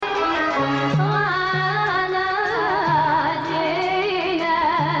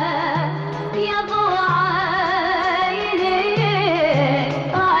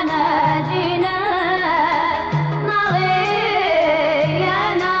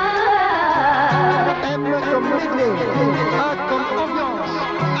Allez, A comme ambiance,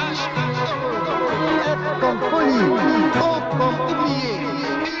 H comme heureux, F comme folie, O comme oublié,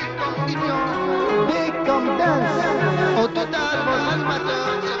 U comme ignorant, D comme dance. Au total, vos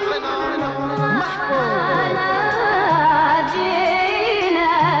animateurs se prénomment Mahfouz.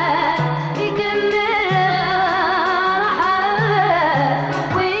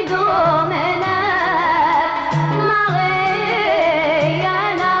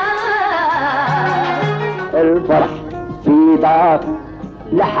 الفرح في دار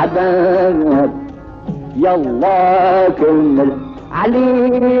لحباب يلا كمل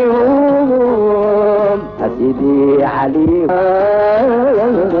عليهم أسيدي عليهم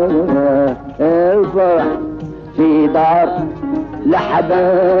الفرح في دار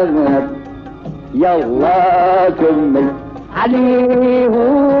لحباب يلا كمل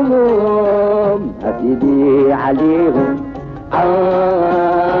عليهم أسيدي عليهم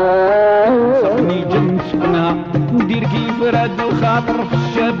صبني جنشنا ندير كيف راد الخاطر في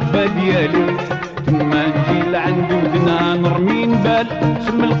الشابة ديالي تما نجي لعند ودنا نرمي نبال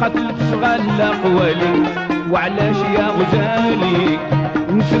سم القتل تشغل اقوالي وعلاش يا غزالي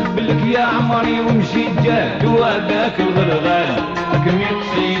نسب لك يا عمري ومشيت جاد وهذاك الغرغال كمي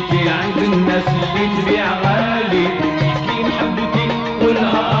قصيتي عند الناس اللي تبيع غالي كي محبتي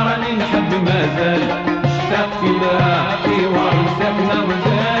والنهار راني نحب مازال اشتقت لها في ورثتنا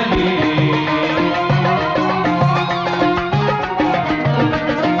وزالي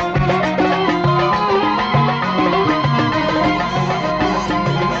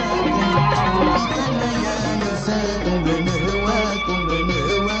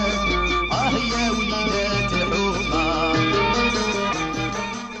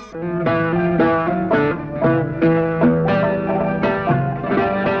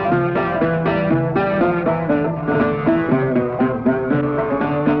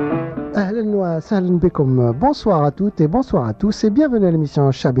Bonsoir à toutes et bonsoir à tous et bienvenue à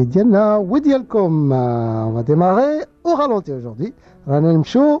l'émission Chabé Diana Wedialcom. On va démarrer au ralenti aujourd'hui.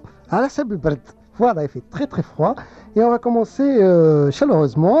 Ranelmcho à la sable brette. Voilà, il fait très très froid et on va commencer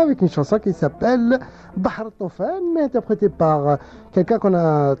chaleureusement avec une chanson qui s'appelle Bahar Tofan, mais interprétée par quelqu'un qu'on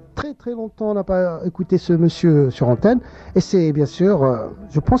a très très longtemps n'a pas écouté ce monsieur sur antenne. Et c'est bien sûr,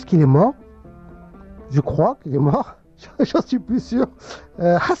 je pense qu'il est mort. Je crois qu'il est mort. J'en suis plus sûr.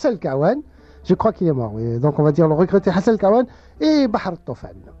 Hassel Kawan. Je crois qu'il est mort, oui. Donc on va dire le regretté Hassel Kawan et Bahar Tofan.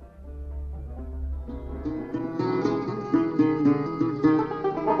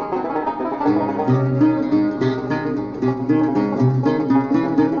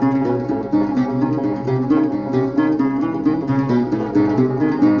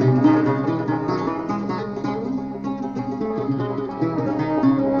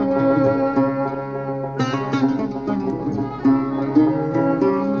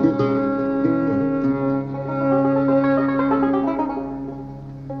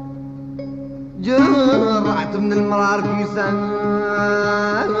 من المرار كيسان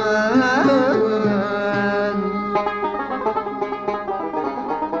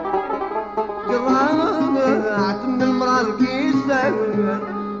قطعت من المرار كيسان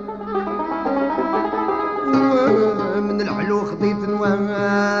من العلو خطيت نوايا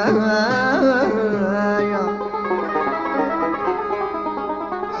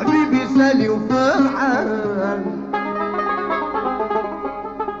حبيبي سالي وفرحان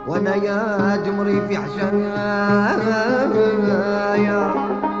وانا يا جمري في حشايا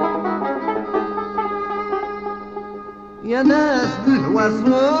يا ناس بالهوى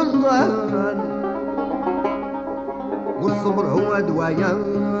سلطان والصبر هو دوايا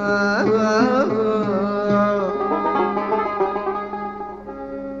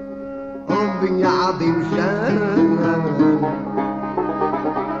ربي يا عظيم شان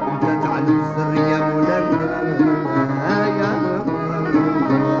انت تعلم السر يا مولانا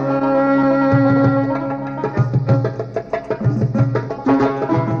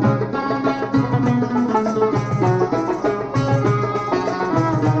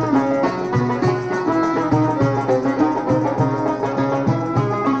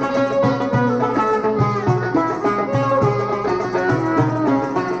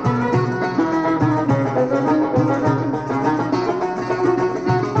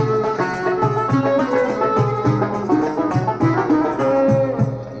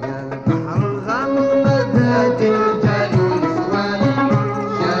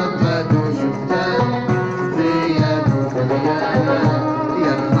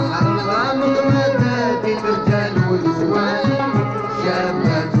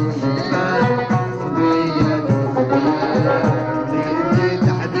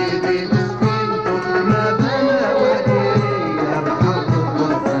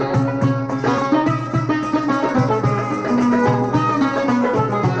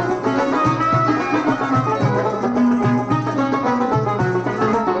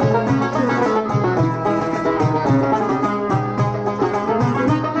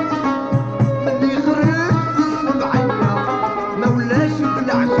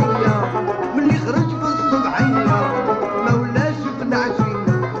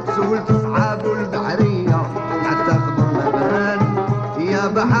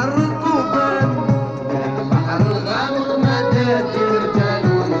بحر الطوفان يا البحر الغامق مداد رجال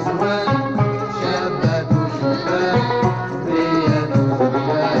ونسوان شابات وشبان ريال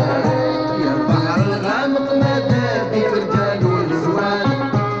وصبيان يا البحر الغامق مداد رجال ونسوان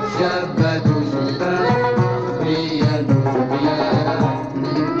شابات وشبان ريال وصبيان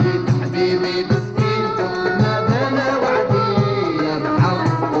نبيت حبيبي مسكين ما بنا وعدي يا بحر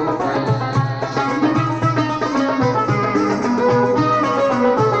الطوفان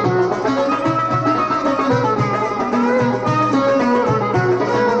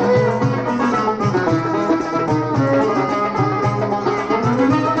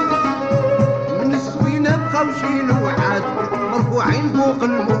بقوشي لوحات مرفوعين فوق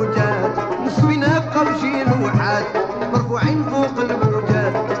الموجات نسوينا بقوشي لوحات مرفوعين فوق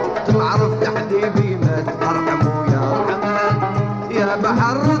الموجات تمعرف تحليبي ما ترحموا يا رحمن يا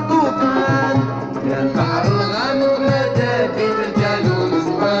بحر الطوفان يا البحر الغامق مداد رجال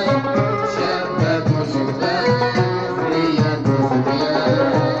ونسوان شابات وشبان ريال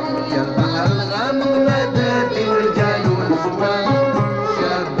وصبيان يا البحر الغامق مداد رجال ونسوان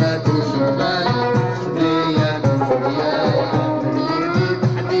شابات وشبان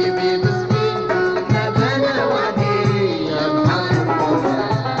حبيبي مسكين ما بنا وعدي يا بحر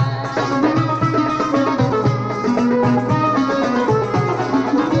الطوفان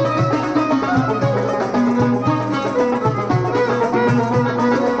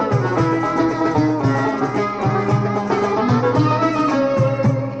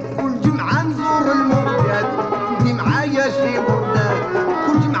كل جمعة نزور الموجات ندي معايا شي وردات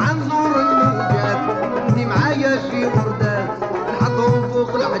كل جمعة نزور الموجات ندي معايا شي وردات نحطهم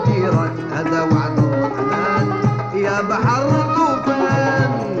فوق الحجيرات هذا وعد الرحمن يا بحر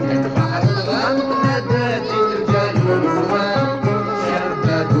الطوفان يا البحر الغامق نادات رجال ونسوان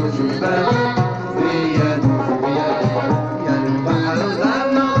شابات وشبان ريال وصبيان يا البحر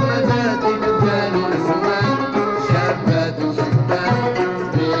الغامق نادات رجال ونسوان شابات وشبان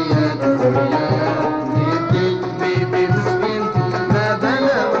ريال وصبيان يدي حبيبي مسكين ما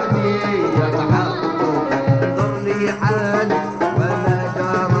بنا وعدي يا بحر الطوفان انظر لي حالي وما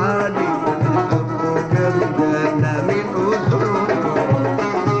جرالي حبك بدنا من أسود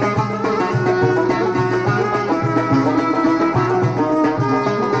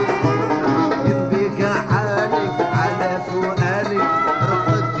ينبيك حالي على سؤالي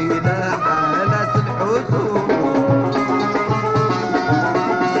رفضت إلى حالة الحزن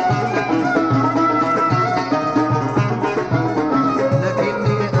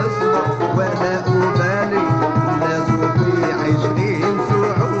لكني أصبر ولا أبالي الناس في 20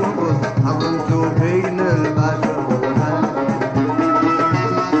 شعوب حرمت بين البشر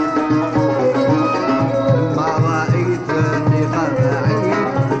ما رأيت اللقاء بعيد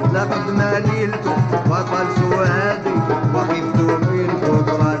لقد مللت وطل سوادي وخفت من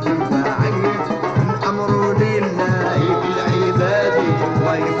قدرة بعيد الأمر لله في العباد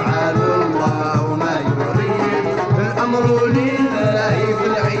ويفعل الله ما يريد الأمر لله في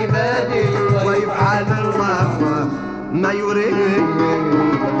العباد ويفعل الله ما يريد.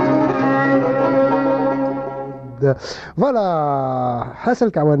 Voilà,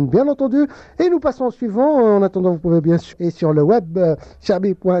 Hassel Kawan, bien entendu. Et nous passons au suivant. En attendant, vous pouvez bien sûr, et sur le web,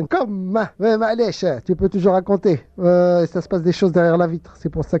 chabi.com. Malèche, tu peux toujours raconter. Ça se passe des choses derrière la vitre. C'est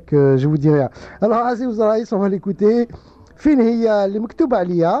pour ça que je vous dis rien. Alors, Aziz Raïs, on va l'écouter. Fin hiya li mektoub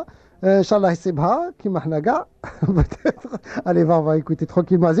aliya. Inch'Allah, Sibha, qui mahnaga. Peut-être. Allez, on va écouter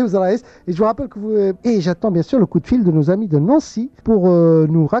tranquillement Aziz Raïs. Et je vous rappelle que vous. Et j'attends bien sûr le coup de fil de nos amis de Nancy pour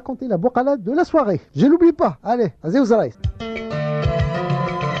nous raconter la bocalade de la soirée. Je l'oublie pas. Allez, Aziz Raïs.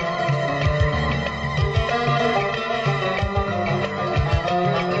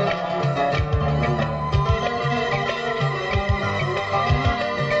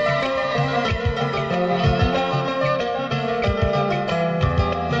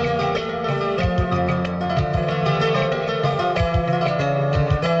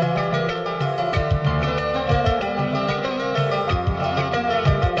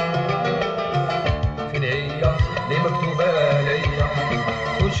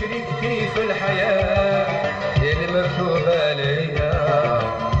 شريكتي في الحياة اللي مكتوبة ليا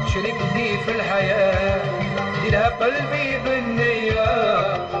شريكتي في الحياة ديلها قلبي بالنية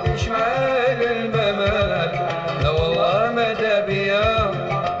شمال الممات لا والله ما بيا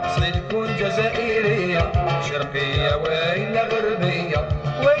صيد تكون جزائرية شرقية وإلا غربية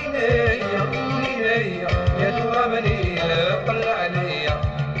وين هي يا ترى مني قل عليا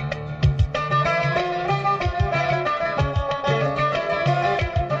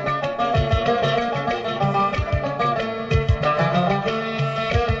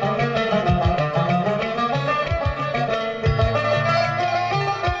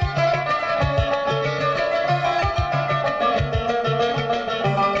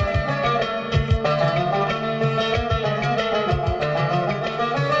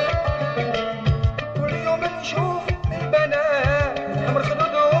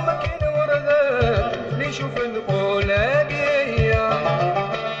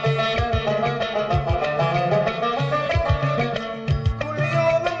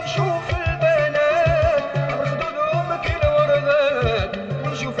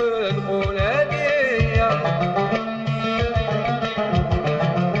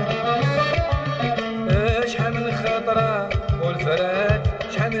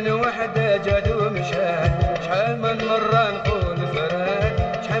جادو مشات شحال من مرة نقول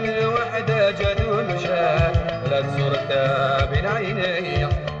فرات شحال من وحدة جادو مشات لا تصورتها بين عيني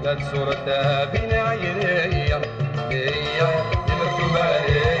لا تصورتها بين عيني هي اللي مكتوبة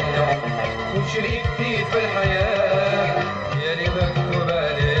ليا وشريكتي في الحياة هي اللي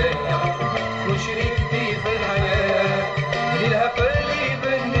مكتوبة ليا وشريكتي في الحياة اللي لها قلبي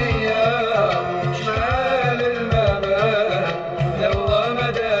بالنية شمال المبات لو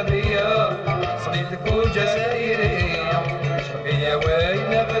مدى بيا صغير تكون جزائرية شرقية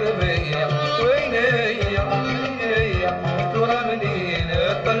وين غربية وين هي ترى منين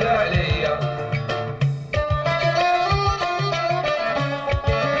تطلع عليا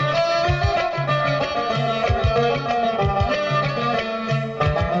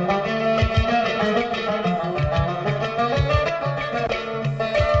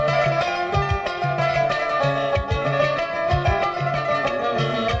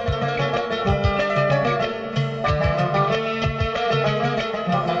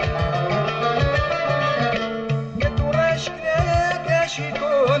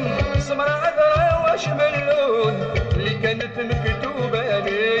سمر عذرا واش من اللون اللي كانت مكتوبة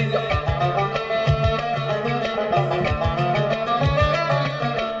ليا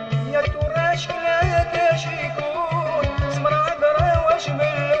يا ترى شكلك اش يكون سمر عذرا واش من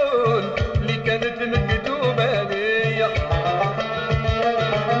اللون اللي كانت مكتوبة ليا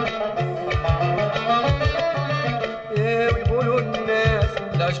يا ويقولوا الناس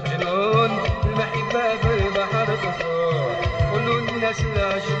العشق جنون المحبة في البحر تفور قولوا الناس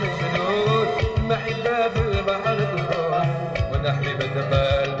العشق مجنون المحبة في البحر تروح وانا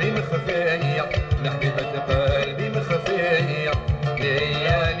حبيبة قلبي مخفية انا حبيبة قلبي مخفية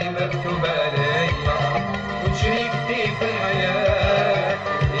ليالي مكتوبة ليا وشريكتي في الحياة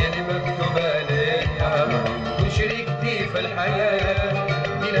ليالي مكتوبة ليا وشريكتي في الحياة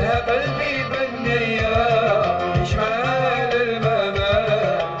منها قلبي بالنية شمال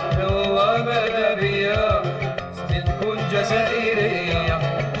الممات الله مدى بيا تكون جزائرية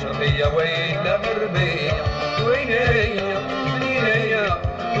شرقية وين غربية وين هي منين هي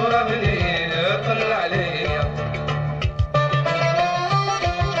ترى منين طلع عليا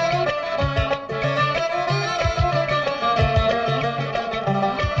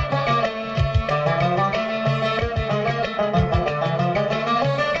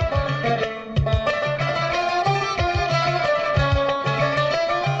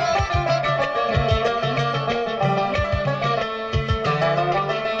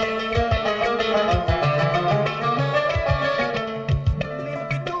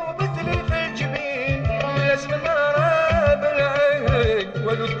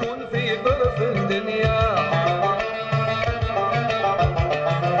ولو تكون في طرف الدنيا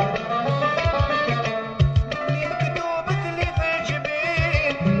اللي مكتوبت لي في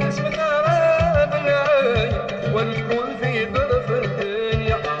الجبين اسم النار بالعين ولو تكون في طرف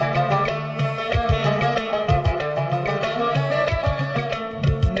الدنيا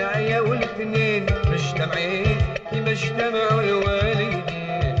نعيا والاثنين مجتمعين كيما اجتمعوا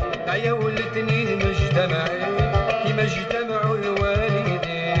الوالدين نعيا والاثنين مجتمعين كيما اجتمعوا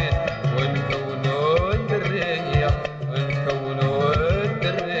الوالدين ونكونوا الدرية ونكونوا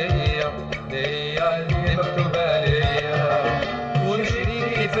الدرية ليا اللي مكتوبة ليا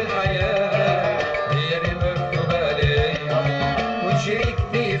ونشريكي في الحياة هي اللي مكتوبة ليا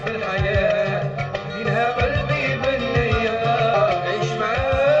ونشريكتي في الحياة منها قلبي بالنية عيش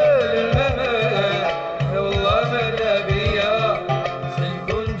معاه الممات والله مدى بيا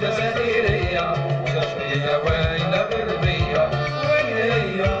سيكون جزائرية شرقية وين غربية وين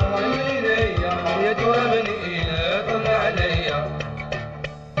هي يا ترى منين طلع عليا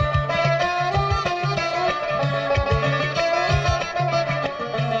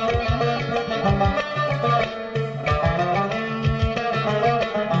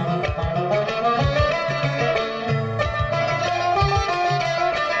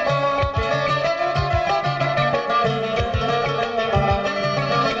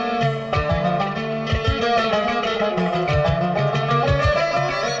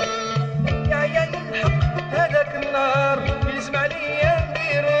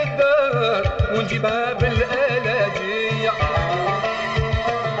ونجيبها بالآلاجية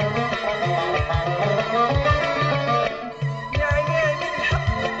يا عيني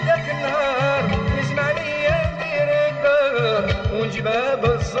الحق ذاك النهار يسمع ليا ندير الدار ونجيبها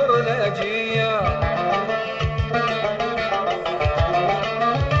بالزرلاجية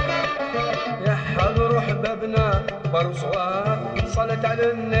يا حضر حبابنا كبار وصغار صلت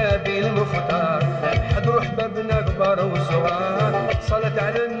على النبي المختار حضر حبابنا كبار وصغار صلت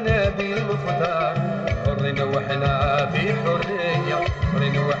على النبي المختار بغينا وحنا في حرية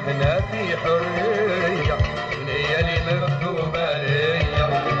بغينا وحنا في حرية ليالي مكتوبة ليا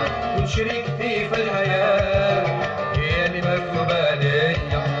وشريكتي في الحياة هي اللي مكتوبة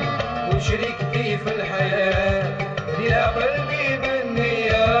ليا وشريكتي في الحياة يا قلبي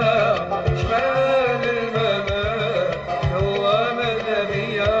بالنية شمال الممات هو ماذا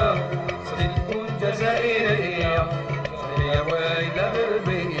بيا صغير تكون جزائرية صغير ويلة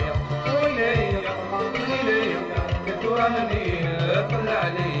غربية ويليا ويليا كتورة منين طلع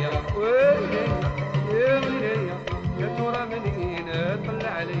عليا ويليا يا ويليا كتورة منين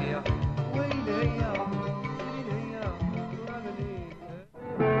طلع عليا ويليا ويليا كتورة منين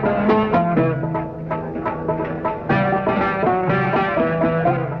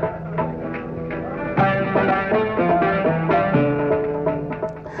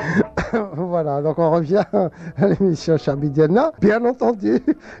Voilà, donc on revient à l'émission Chabidiana, bien entendu,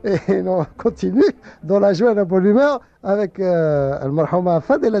 et on continue dans la joie et la bonne humeur avec Al-Marhouma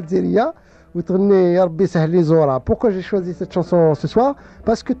Fadela Dzeria, vous tournez Yarbi Sahli Zora. Pourquoi j'ai choisi cette chanson ce soir?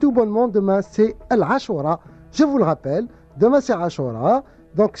 Parce que tout bonnement, demain c'est Al-Ashura, je vous le rappelle, demain c'est Ashura,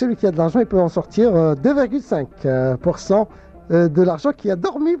 donc celui qui a de l'argent, il peut en sortir 2,5% de l'argent qui a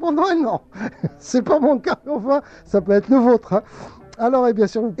dormi pendant un an. C'est pas mon cas, enfin, ça peut être le vôtre, hein. Alors, et bien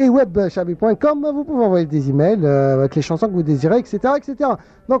sûr, et webchabi.com, vous pouvez envoyer des emails avec les chansons que vous désirez, etc. etc.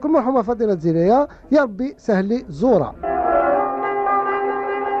 Donc, Marhouma Fadela Dzeria, Yarbi Sahli Zora.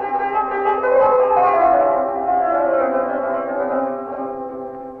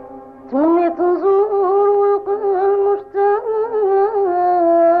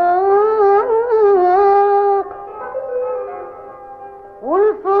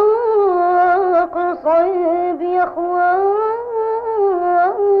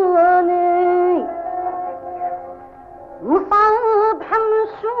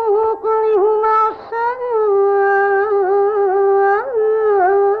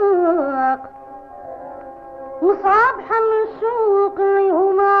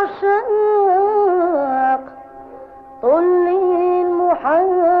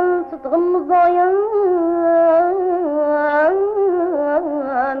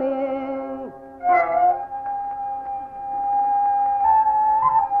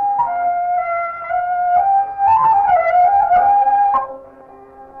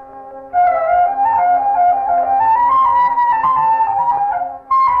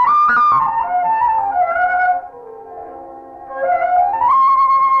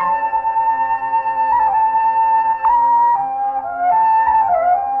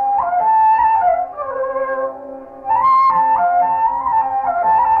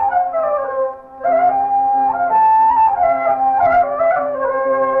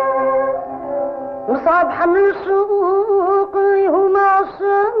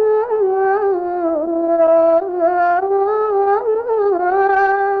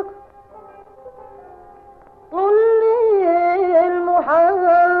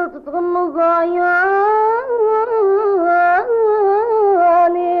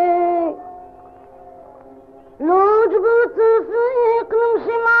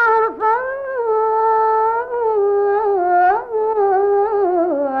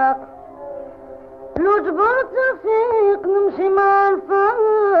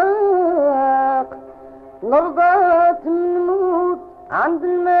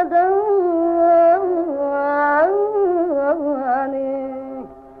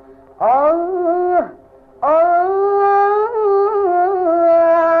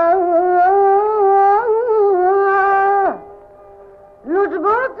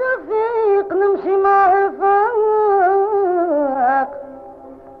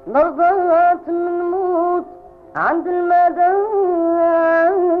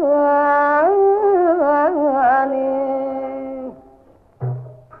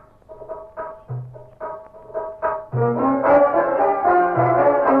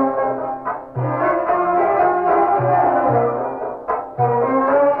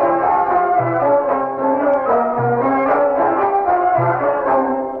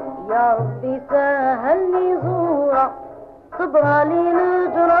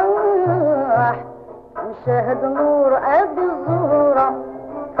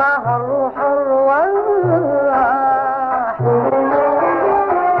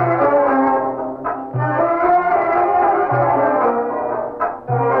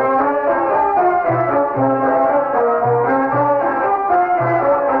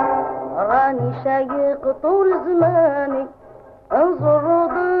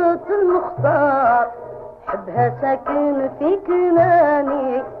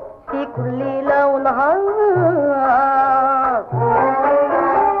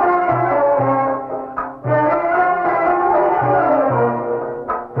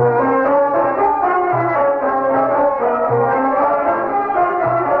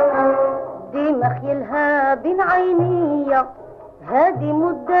 عيني هادي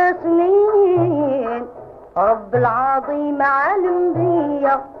مدة سنين رب العظيم عالم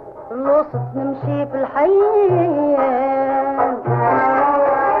بيا الوسط نمشي في الحيين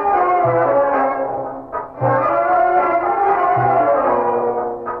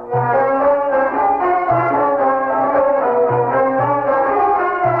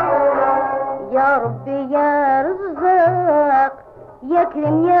يا ربي يا رزاق يا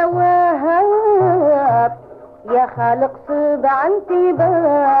كريم يا وهاب يا خالق سبع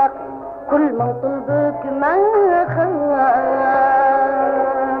انتباق كل من طلبك ما خاب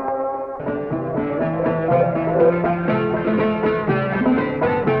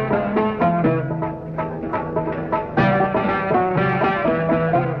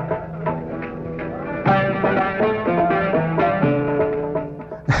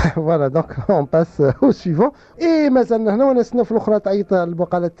Voilà, donc on passe au suivant. Et maintenant, on est sur le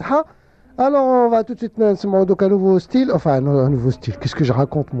alors on va tout de suite nسمعوا donc un nouveau style, enfin un nouveau style, qu'est-ce que je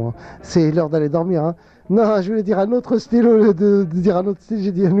raconte moi? C'est l'heure d'aller dormir, hein. Non, je voulais dire un autre style, au lieu de dire un autre style,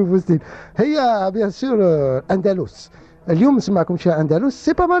 j'ai dit un nouveau style. Et bien sûr, Andalous. اليوم نسمعكم شي Andalous,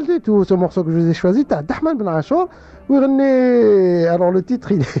 c'est pas mal du tout ce morceau que je vous ai choisi, تاع Dahman Ben Achour, ويغني, alors le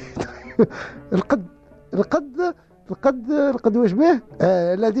titre il est القد واش به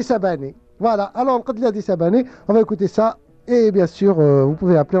الذي سباني. Voilà, alors القد الذي سباني, on va écouter ça et bien sûr vous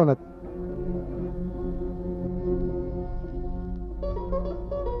pouvez appeler, on a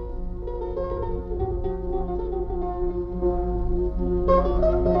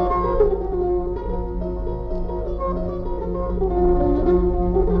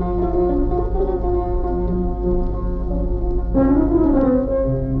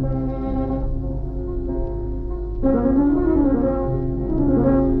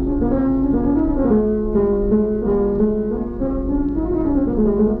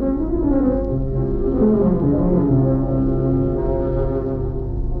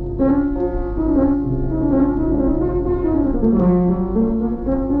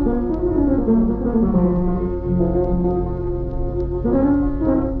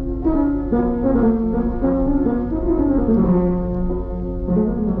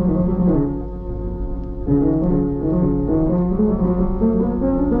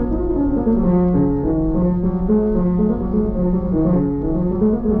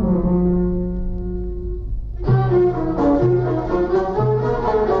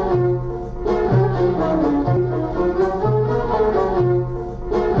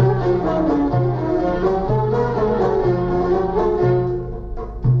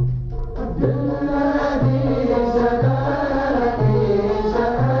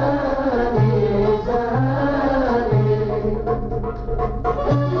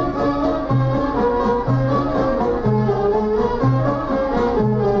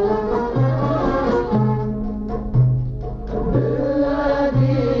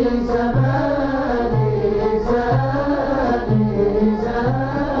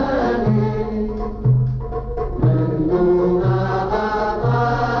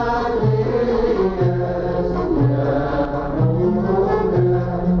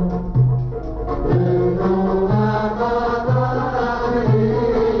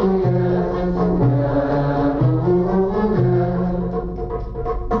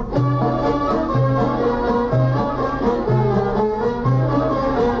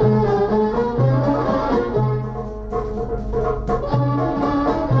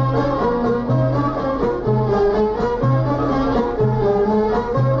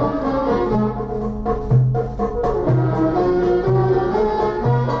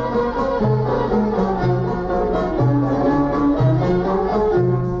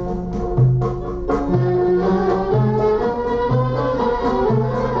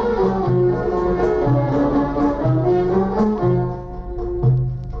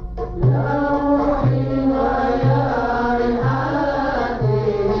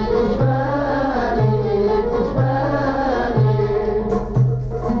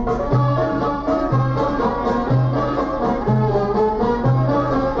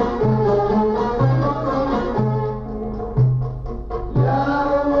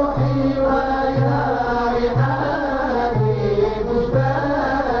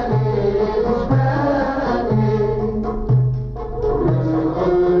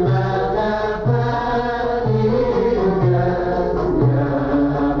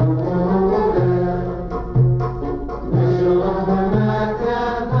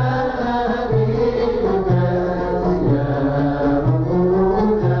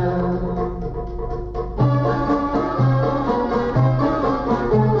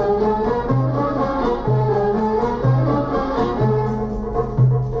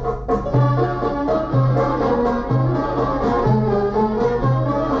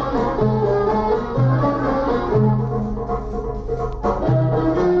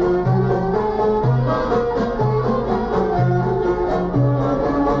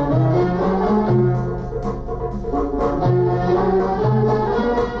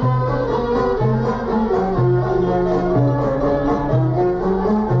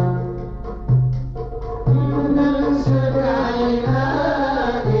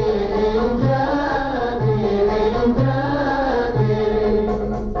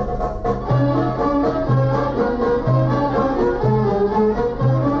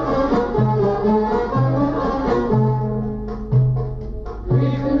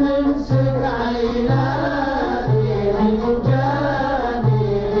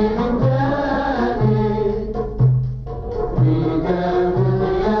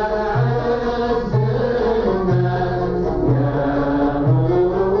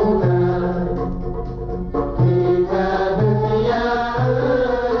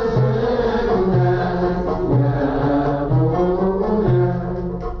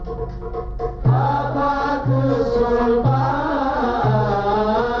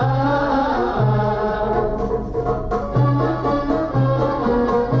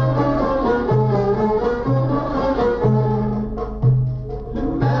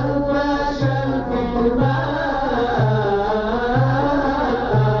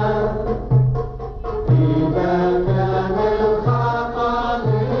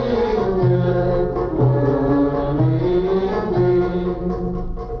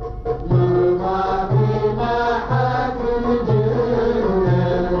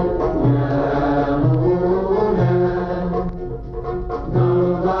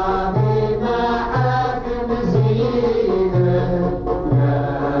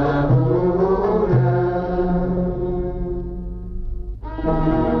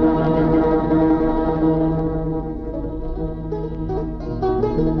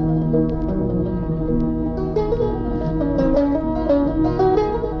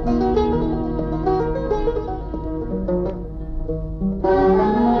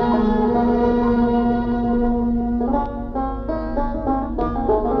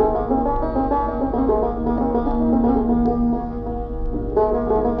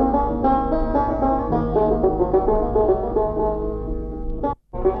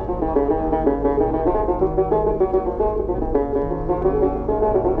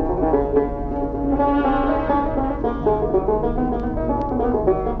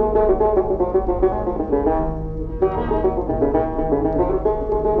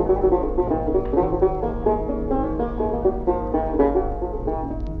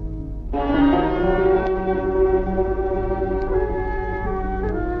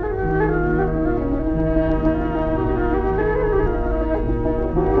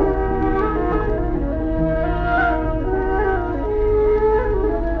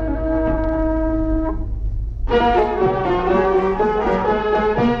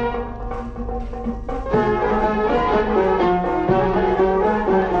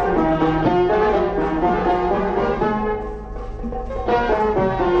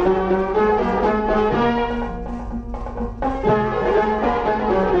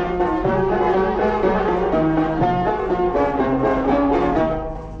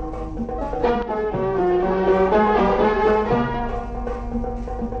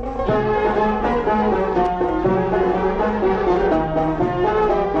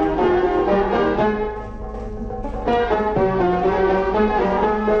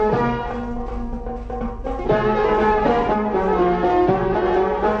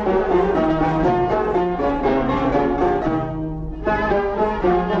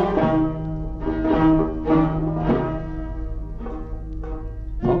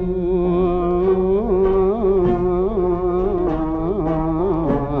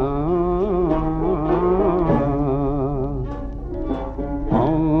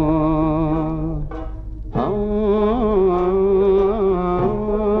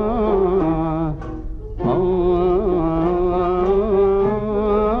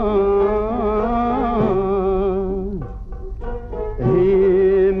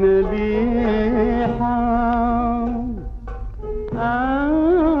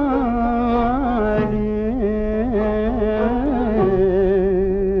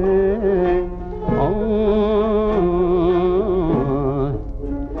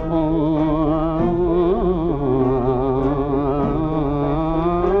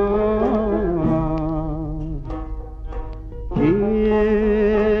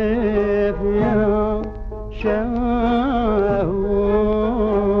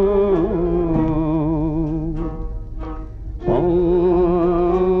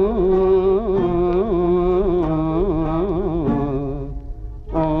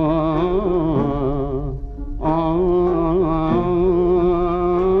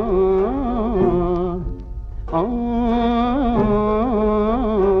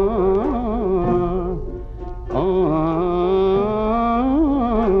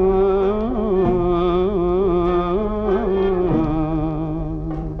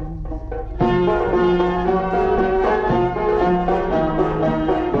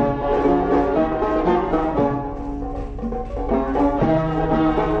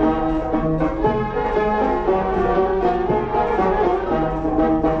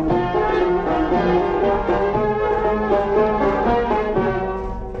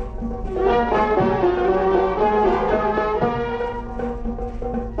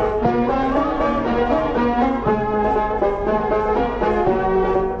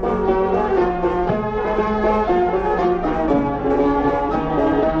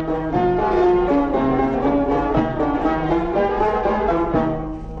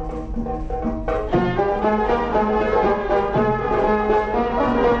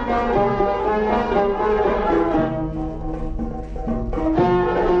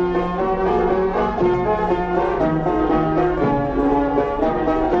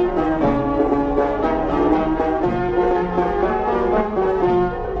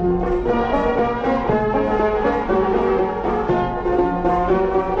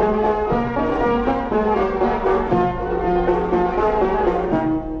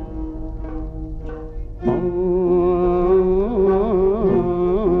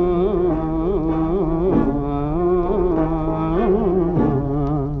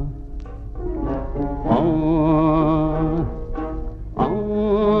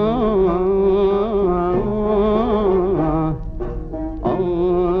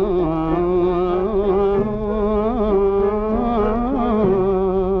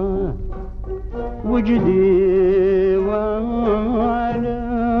وجدي وعلا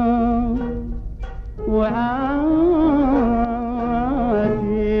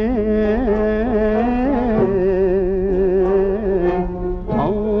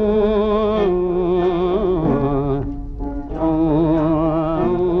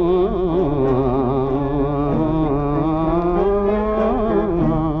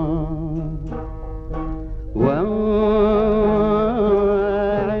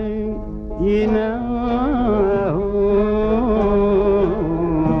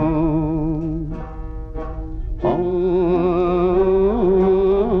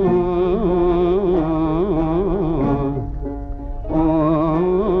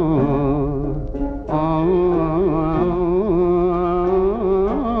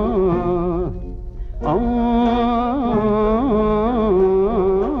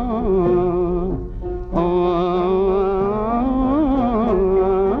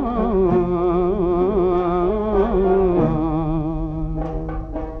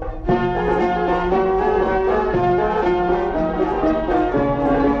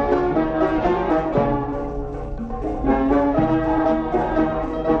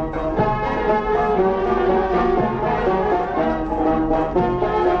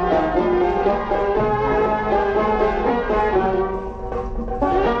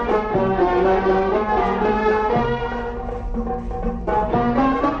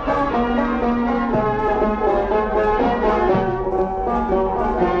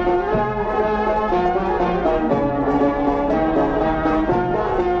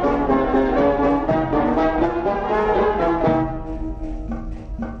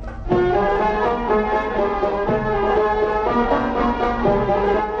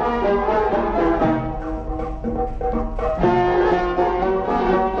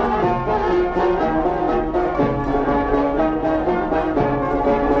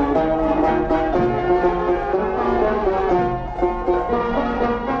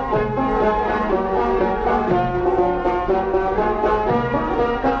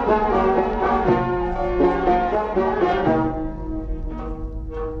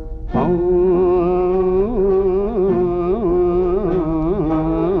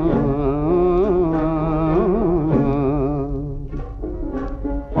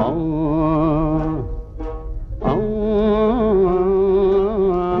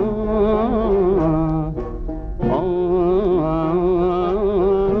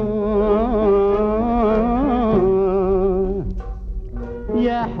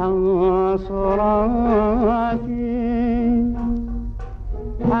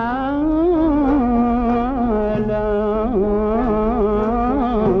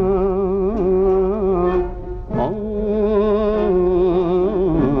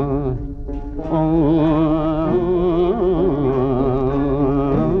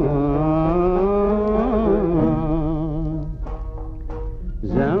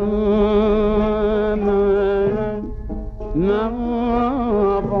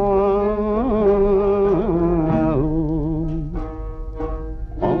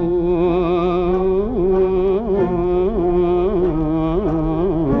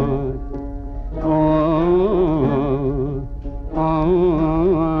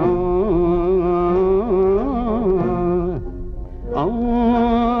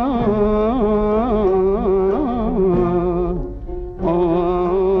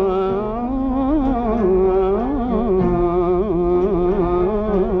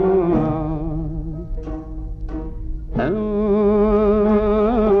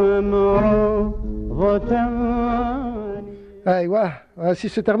Ainsi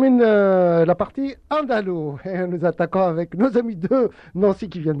se termine la partie andalou. Et nous attaquons avec nos amis de Nancy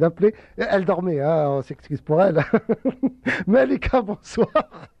qui viennent d'appeler. Elle dormait, hein, on s'excuse pour elle. Malika, bonsoir.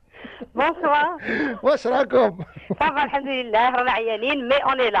 Bonsoir. Washrakom. Ça va, alhamdoulilah, mais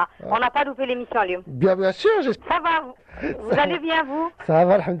on est là. On n'a pas loupé l'émission, Lyon. Bien sûr. Ça va, vous allez bien, vous? Ça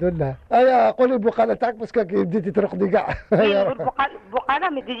va, alhamdoulilah. Aya, قولي البقالة تاعك parce que بديتي ترقدي كاع. البقالة,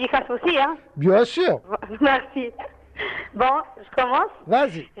 mais dédicace aussi, hein? Bien sûr. Merci. Bon, je commence.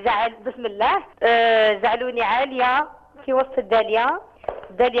 Vas-y. بسم الله. زعلوني عالية في وسط الدالية.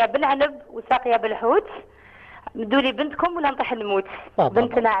 دالية بالعنب وساقية بالحوت. مدولي بنتكم ولا نطيح الموت.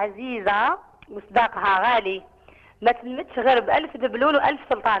 بنتنا عزيزة وصداقها غالي. ما تلمتش غير ب1000 دبلول و1000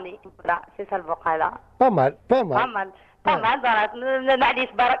 سلطاني. لا سي سا البقالة. بامال. بارك. معليش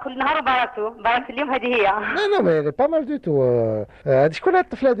بارك كل نهار باركتو. بارك اليوم هذه هي. لا مي با مال دو تو. هذه شكون هاد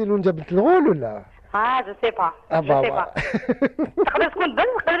الطفلة هذه اللي جابت الغول ولا؟ جو سي با. تقدر تكون بنت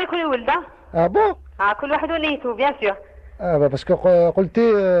تقدر يكون ولده. بون. كل واحد ونيته بيان سور. باسكو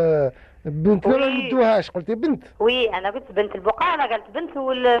قلتي بنت ولا ندوهاش قلتي بنت؟ وي انا قلت بنت البقاله، قالت بنت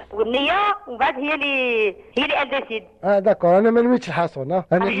والنيه، وبعد هي اللي الديسيد. داكور، انا ما نويتش الحصون.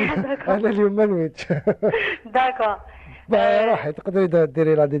 انا اليوم ما نويتش. داكور. روحي تقدري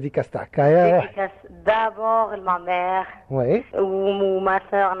ديري لا ديديكاس تاعك. يا روحي. ديديكاس دابور لما وي وما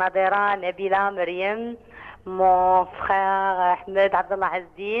سور نادره، نبيله، مريم، mon frère Ahmed Abdallah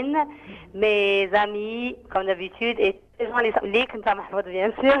Azdin, mes amis, comme d'habitude, et tous les gens اللي كنت محفوظ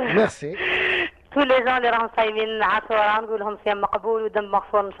bien sûr. Merci. tous les gens اللي راهم صايمين عاشوراء نقول لهم صيام مقبول ودم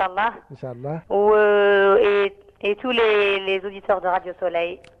مغفور ان شاء الله. ان شاء الله. Et tous les auditeurs de Radio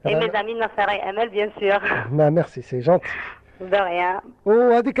Soleil. Et mes amis Nasser et Amel bien sûr. Merci, c'est gentil. De rien.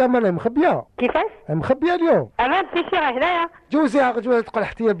 وهذيك امل مخبيه. كيفاش؟ مخبيه اليوم. امل في شي هنايا. جوزيها تقول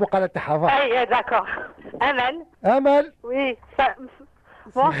حتى هي البقاله تاعها. اي داكور. امل. امل. وي.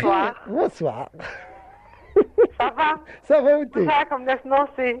 Bonsoir. Bonsoir. Ça va? Ça va وانت؟ معكم ناس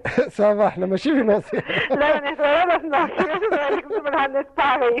نوصي. Ça va احنا ماشي في نوصي. لا ناس نوصي. كنت ناس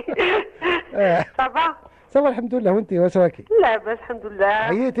باري. Ça va? Ça va الحمد لله وانت واش راكي؟ لا بس الحمد لله.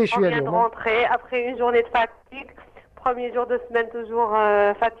 عييتي شويه اليوم. On vient de rentrer après une journée de fatigue. Premier jour de semaine toujours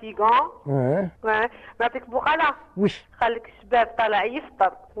fatigant. Ouais. نعطيك بقالة. وش؟ خليك الشباب طالع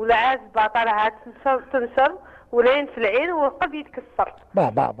يفطر والعازبة طالعة تنشر ولين في العين والقلب يتكسر.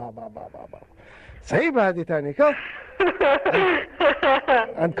 با صعيبة هذه تاني كا.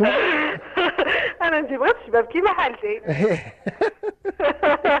 عندكم؟ أنا نجيب غير الشباب كيما حالتي.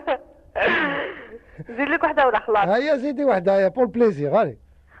 زيد لك وحدة ولا خلاص؟ هيا زيدي وحدة يا بول بليزير غالي.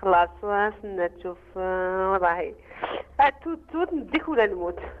 خلاص واستنى تشوف والله توت نديك ولا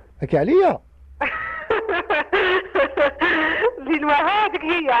نموت. هكي عليا؟ لينوا هذيك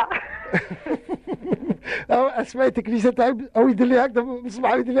هي. سمعتك ليش تعب او يدير لي هكذا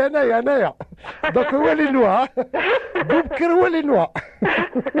بصباح يدير لي انايا دوك هو اللي نوى بوبكر هو اللي نوى.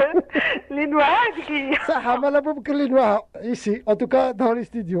 لينوا هذيك هي. صح مالا بوبكر اللي نوى ايسي ان توكا دون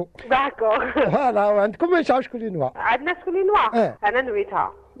الاستديو. داكور. فوالا وعندكم ما نعرفش شكون اللي نوى. عندنا شكون اللي نوى؟ انا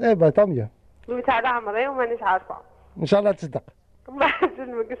نويتها. با طاميه. نويتها على عمري ومانيش عارفه. ان شاء الله تصدق. الله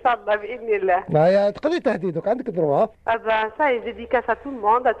يسلمك ان شاء الله باذن الله. ما تقدري تهديدك عندك droit. Ça y est, dédicace à tout le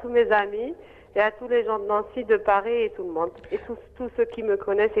monde, à tous mes amis et à tous les gens de Nancy, de Paris et tout le monde. Et tous ceux qui me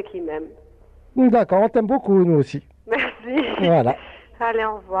connaissent et qui m'aiment. D'accord, on t'aime beaucoup nous aussi. Merci. Voilà. Allez,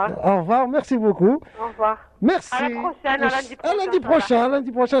 au revoir. Au revoir, merci beaucoup. Au revoir. Merci. À la prochaine, à lundi prochain.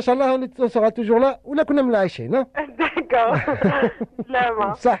 Lundi prochain, Inch'Allah, on sera toujours là. On a qu'on la chaîne. D'accord.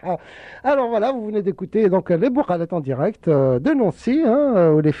 Ça. Alors voilà, vous venez d'écouter donc les Bourkhalets en direct de Nancy,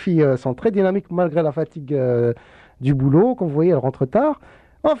 où les filles sont très dynamiques malgré la fatigue du boulot. Comme vous voyez, elles rentrent tard.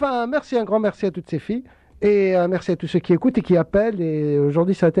 Enfin, merci, un grand merci à toutes ces filles. Et merci à tous ceux qui écoutent et qui appellent. Et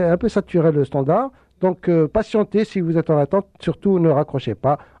aujourd'hui, ça a été un peu saturé le standard. Donc, patientez si vous êtes en attente. Surtout, ne raccrochez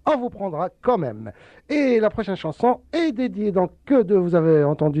pas. On vous prendra quand même. Et la prochaine chanson est dédiée donc que vous avez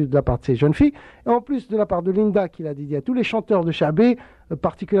entendu de la part de ces jeunes filles. Et en plus de la part de Linda qui l'a dédiée à tous les chanteurs de Chabé,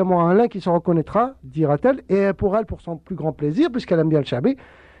 particulièrement à Alain qui se reconnaîtra, dira-t-elle. Et pour elle, pour son plus grand plaisir, puisqu'elle aime bien le Chabé.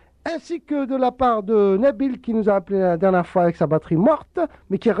 Ainsi que de la part de Nabil qui nous a appelé la dernière fois avec sa batterie morte,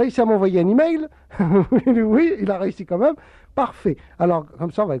 mais qui a réussi à m'envoyer un email. Oui, il a réussi quand même. Parfait. Alors,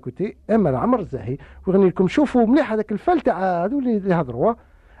 comme ça, on va écouter Emel Amr Zahi. وغني لكم شوفوا مليح هذاك الفل تاع هذو اللي يهضروا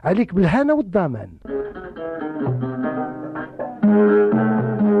عليك بالهنا والضمان.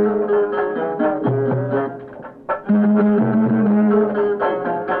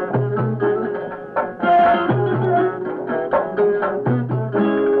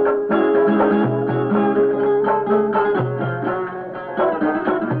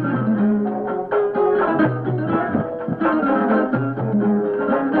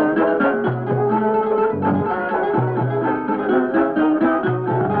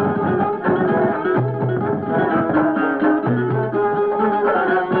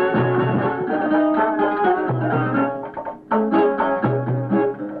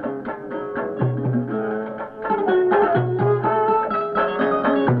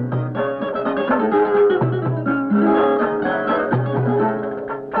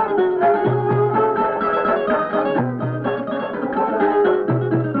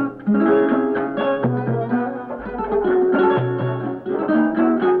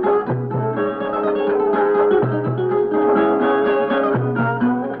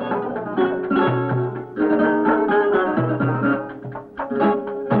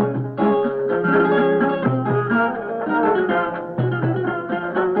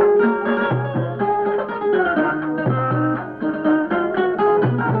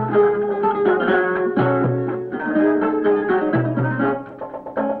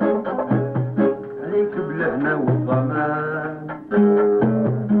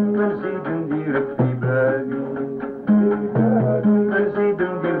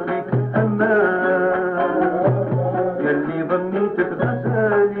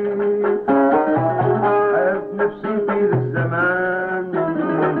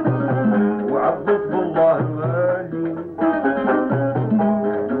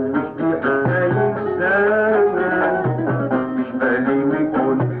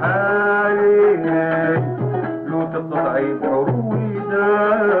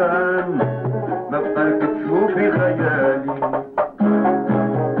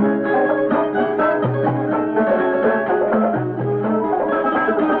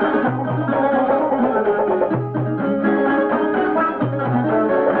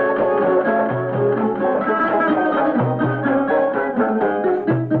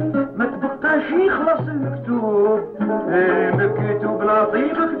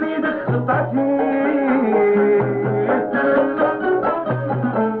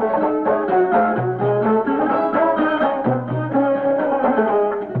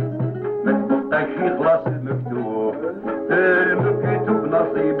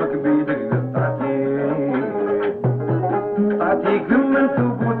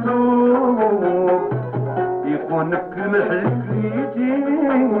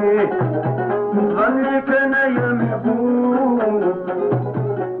 ظنك انا يا محبوب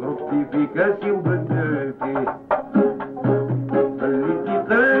ربتي في كاسي وبدلتي خليتي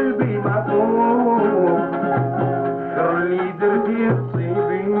قلبي معقوب شر اللي درتي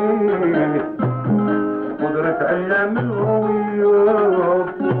تصيبي قدرة علام الغيوب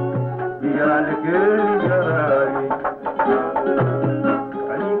يجرالك اللي جرالي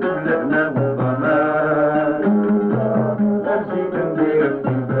عليك بلادنا والضمان نزيد نديرك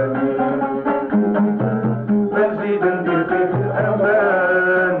في بالي نزيد ندير فيك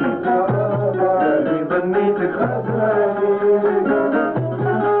الأمان اللي ظنيتك خسراني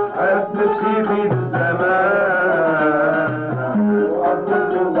عرفت نفسي في الزمان وعبد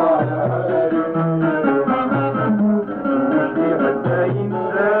الله عليك وجدي حتى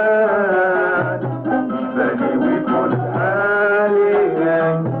إنسان يشبالي ويكون حالي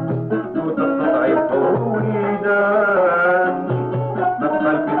وتقطعي حوليدان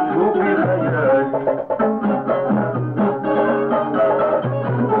نبقى الكتشوف في خيالي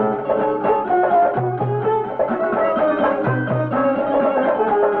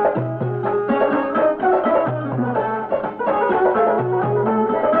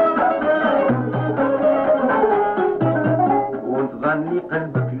وتغني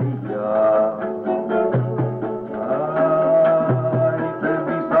قلبك ليا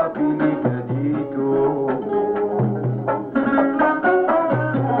قلبي صافي ليك هديتو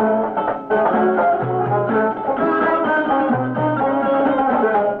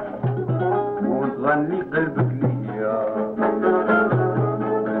وتغني قلبك ليا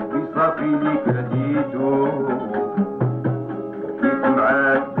قلبي صافي ليك هديتو فيك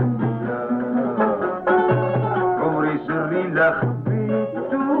معاك الدنيا عمري سري لا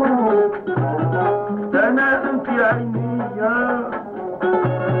خبيتو انا انت عينيا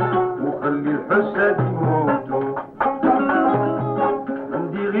وخلي الحسد يموتو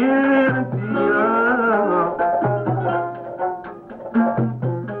عندي غير انتيا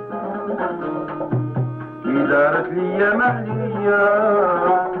في دارت ليا معليا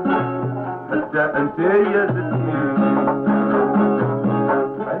حتى انت يا ستي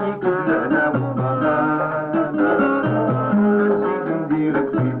عليك اللعنة والضمان نزيد نديرك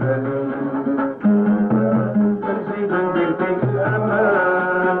في بالي نزيد ندير فيك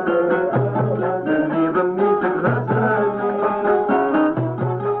الأمان اللي ظنيتك غزالي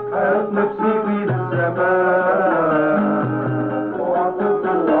حرق نفسي في الزمان وعطيت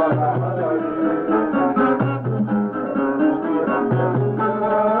الله عليك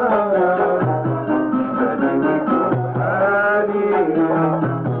بالي ويكون حالي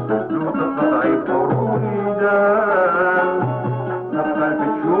لو تقطعي حوليدان نبقى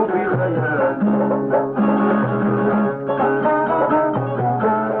تشوفي خيالي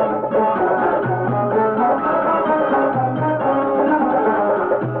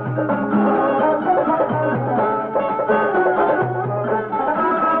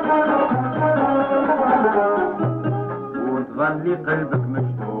وتغني قلبك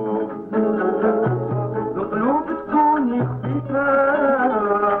مشدود القلوب تكوني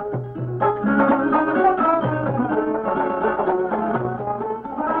خفيفة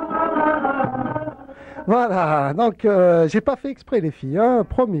Voilà, donc j'ai pas fait exprès les filles, hein,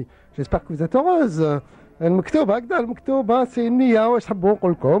 promis. J'espère que vous êtes heureuses. المكتوب هكذا المكتوب c'est النية واش تحبوا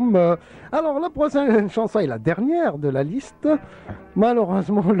نقول لكم. Alors la prochaine chanson est la dernière de la liste.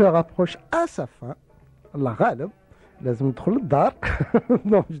 Malheureusement l'heure approche à sa fin. الله غالب لازم ندخل للدار.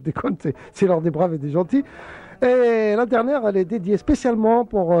 Non, je déconne, c'est l'heure des braves et des gentils. Et la dernière, elle est dédiée spécialement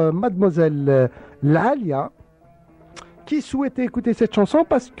pour mademoiselle Lalia, qui souhaitait écouter cette chanson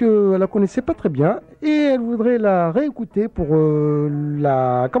parce qu'elle la connaissait pas très bien et elle voudrait la réécouter pour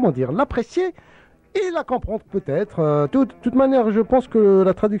l'apprécier et la comprendre peut-être. De toute manière, je pense que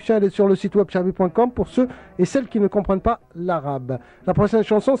la traduction elle est sur le site web chabi.com pour ceux et celles qui ne comprennent pas l'arabe. La prochaine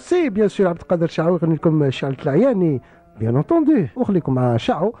chanson, c'est bien sûr Abdelkader Chao, comme Charles Tlayani, bien entendu. Ourlikum à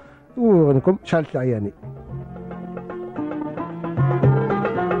Chao, ou comme Charles Tlayani.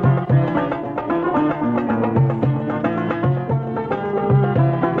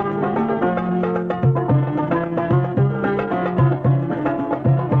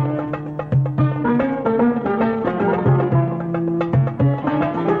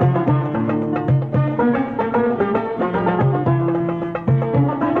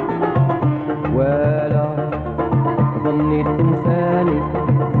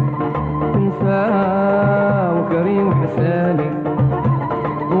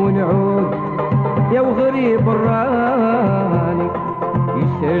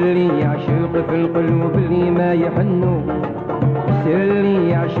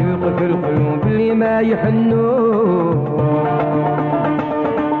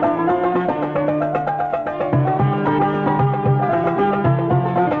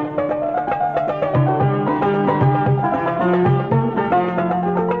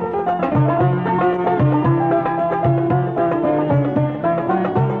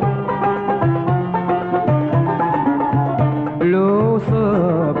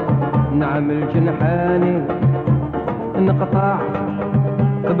 من جنحاني نقطع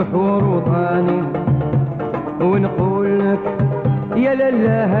بحور وطاني ونقول لك يا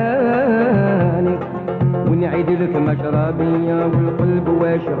للهاني ونعيد لك مشربية والقلب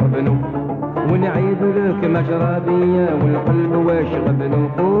واشربنو ونعيد لك مشربية والقلب واشربنو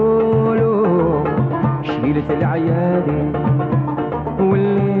قولوا شيلة العيادي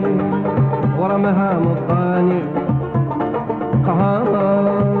والليل ورمها مطاني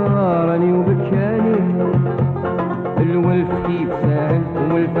قهرني وبكاني الولف كيف سهل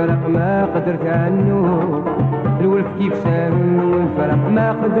والفرق ما قدرت عنه الولف كيف سهل والفرق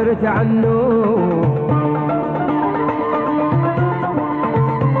ما قدرت عنه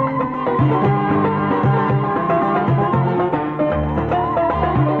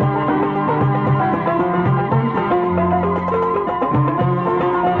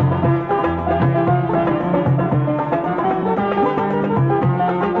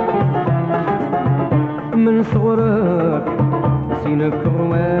من صغرك سينك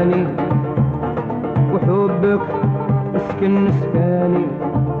رواني وحبك مسكن سكاني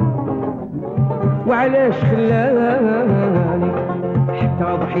وعلاش خلاني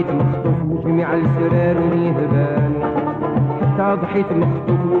حتى ضحيت مخطوف وجميع السرار يهباني حتى ضحيت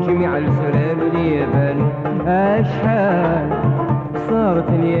مخطوف وجميع السرار يهباني أشحال صارت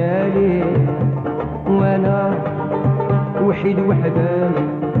ليالي وانا وحيد وحداني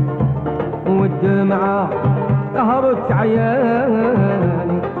والدمعة قهرت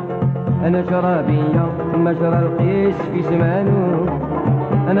عياني أنا جرابية مجرى القيس في زمانه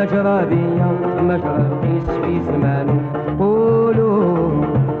أنا جرابية مجرى القيس في زمانه قولوا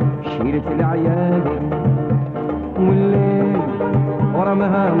شيلة العيادي والليل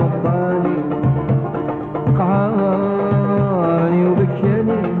ورمها مطاني قهرني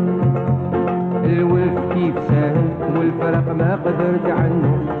وبكاني الولف كيف سهل والفرق ما قدرت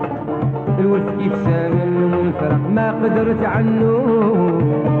عنه الولف كيف سامل والفرق ما قدرت عنه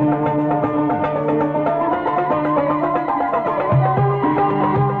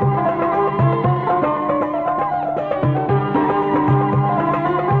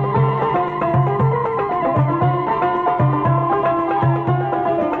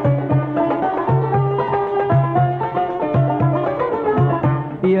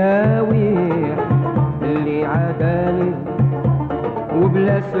يا ويح اللي عاداني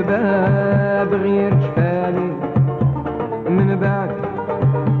وبلا سباب غير جفاني من بعد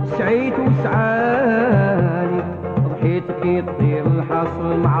سعيت وسعاني ضحيت كي تطير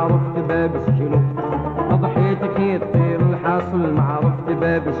الحاصل ما عرفت باب سجنو ضحيت كي تطير الحاصل ما عرفت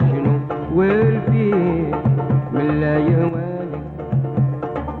باب سجنو والفيل من لا يهواني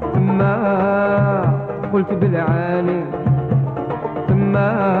ما قلت بالعاني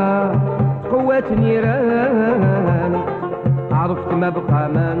ما قوات نيراني عرفت ما بقى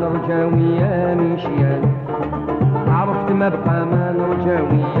ما نرجع ويا مشيان عرفت ما بقى ما نرجع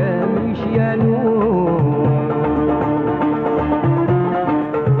ويا مشيان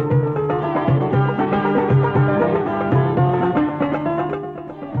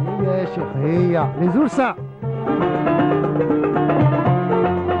هي يا شيخ هي لزور ساعة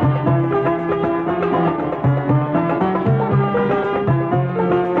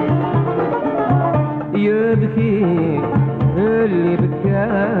يبكي اللي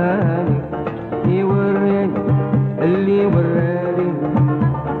بكاني يوريني اللي وراني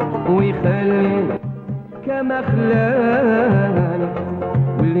ويخلي كما خلاني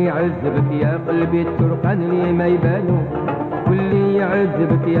واللي يعذبك يا قلبي الترقان اللي ما يبانو واللي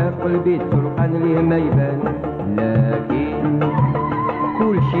يعذبك يا قلبي الترقان اللي ما يبانو لكن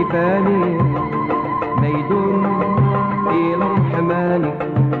كل شي فاني ما يدوم إلى الرحماني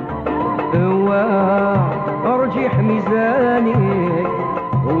ارجح ميزاني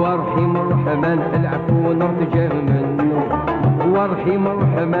وارحم الرحمن العفو نرتجى منه وارحم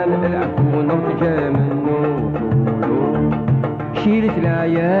الرحمن العفو نرتجى منه شيلت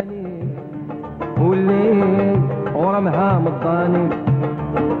العياني والليل ورمها مضاني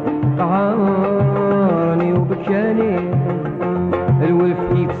قهرني وبكاني الولف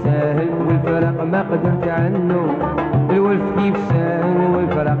كيف ساهل والفرق ما قدرت عنه الولف كيف ساهل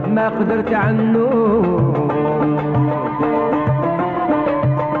والفرق ما قدرت عنه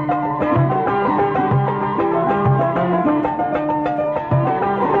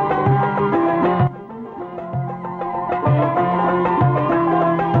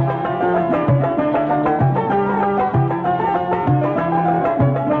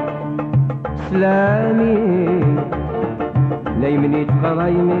سلامي نايمني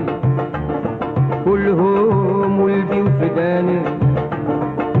تقرايمي كلهم ولدي وفداني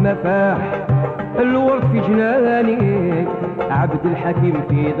مفاح الورد في جناني عبد الحكيم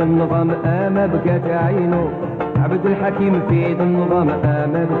في ذا النظام ما بقات عينه عبد الحكيم في ذا النظام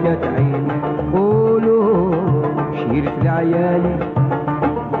ما بقات عينه قولوا شيرة العيالي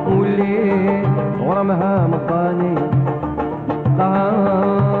واللي غرمها مطاني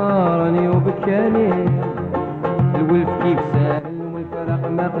قهرني وبكاني الولف كيف ساهل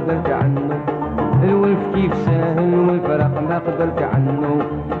والفرق ما قدرت عنه الولف كيف ساهل والفرق ما قدرت عنه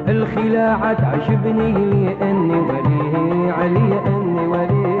الخلاعة تعجبني لأني ولي علي أني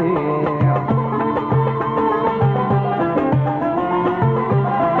ولي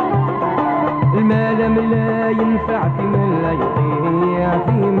المال لا ينفع في من لا يطيع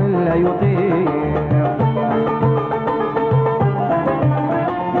في من لا يطيع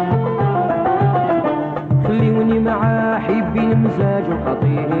خليوني مع حبي المزاج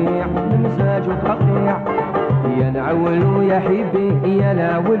القطيع المزاج القطيع يا نعولو يا حبي يا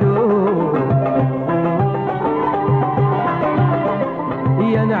نعولو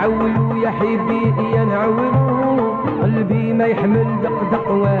يا نعولو يا حبي يا نعولو قلبي ما يحمل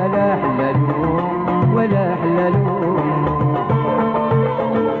دقدق ولا حلالو ولا حلالو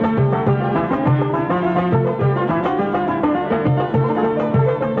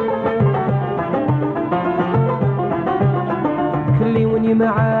خليوني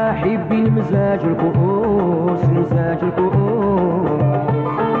مع حبي المزاج الكؤوس مزاج الكؤوس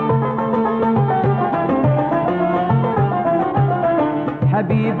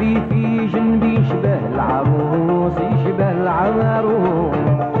حبيبي في جنبي يشبه العروس يشبه العروس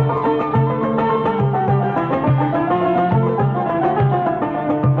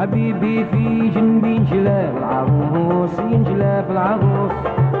حبيبي في جنبي ينجلى العروس ينجلى في العروس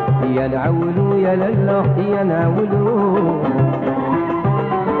يا نعولو يا لله يا نعولو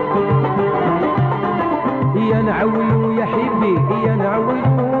يا نعولو يا حبي يا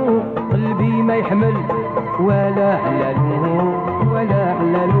نعولو قلبي ما يحمل ولا حلالو ولا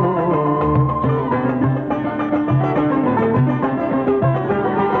حلالو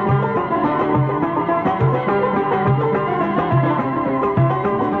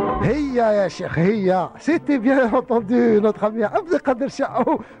يا شيخ هي سيتي بيان انتوندو نوتخ امي عبد القادر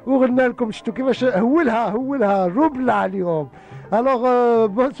شاو وغنى لكم شفتوا كيفاش هولها ربلع اليوم. Alors,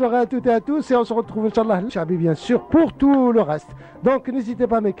 bonne soirée à toutes et à tous et on se retrouve, Inch'Allah, Chabi, bien sûr, pour tout le reste. Donc, n'hésitez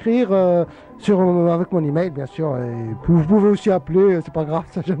pas à m'écrire avec mon email, bien sûr. Et vous pouvez aussi appeler, c'est pas grave,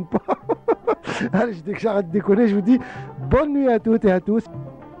 ça gêne pas. Allez, dès que j'arrête de déconner, je vous dis bonne nuit à toutes et à tous.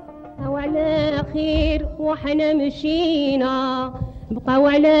 وعلى خير وحنا مشينا بقاو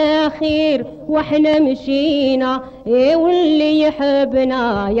على خير وحنا مشينا واللي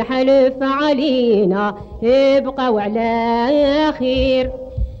يحبنا يحلف علينا بقاو على خير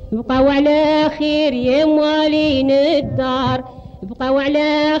بقاو على خير يا موالين الدار بقاو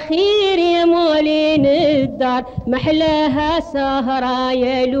على خير يا موالين الدار محلاها سهرة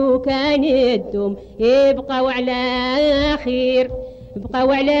يا لو كان الدم بقاو على خير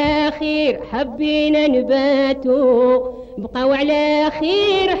بقاو على خير حبينا نباتو بقاو على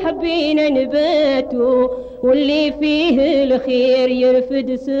خير حبينا نباتو واللي فيه الخير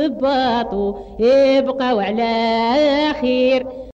يرفد سباطو بقاو على خير